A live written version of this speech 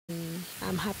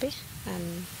I'm happy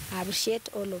and I appreciate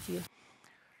all of you.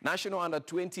 National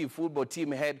Under-20 football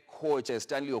team head coach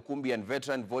Stanley Okumbi and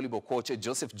veteran volleyball coach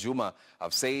Joseph Juma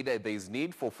have said there is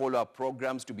need for follow-up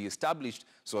programs to be established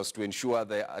so as to ensure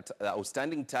that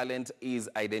outstanding talent is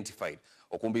identified.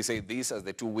 Okumbi said this as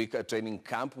the two-week training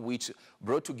camp which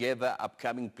brought together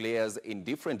upcoming players in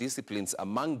different disciplines,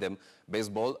 among them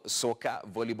baseball, soccer,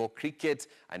 volleyball, cricket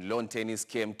and lawn tennis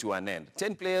came to an end.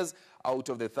 10 players out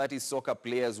of the 30 soccer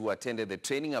players who attended the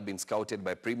training have been scouted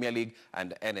by Premier League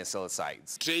and NSL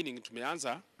sides. Training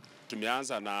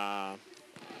tumeanza na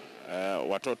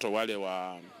watoto wale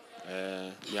wa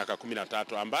miaka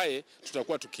 13 ambaye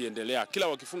tutakuwa tukiendelea. Kila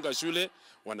wakifunga shule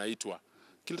wanaitwa.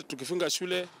 Kila tukifunga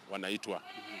shule wanaitwa.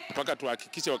 Mpaka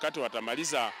tuhakikishe wakati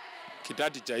watamaliza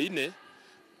kidato cha 4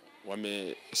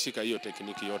 wameshika hiyo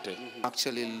tekniki yote.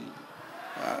 Actually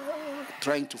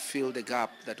trying to fill the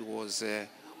gap that was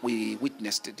we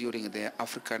witnessed during the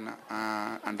African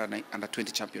under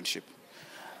 20 championship.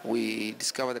 We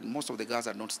discovered that most of the girls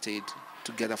had not stayed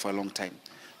together for a long time.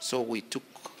 So we took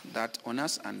that on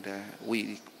us and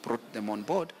we brought them on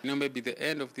board. Maybe the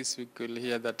end of this week we'll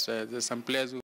hear that there's some players who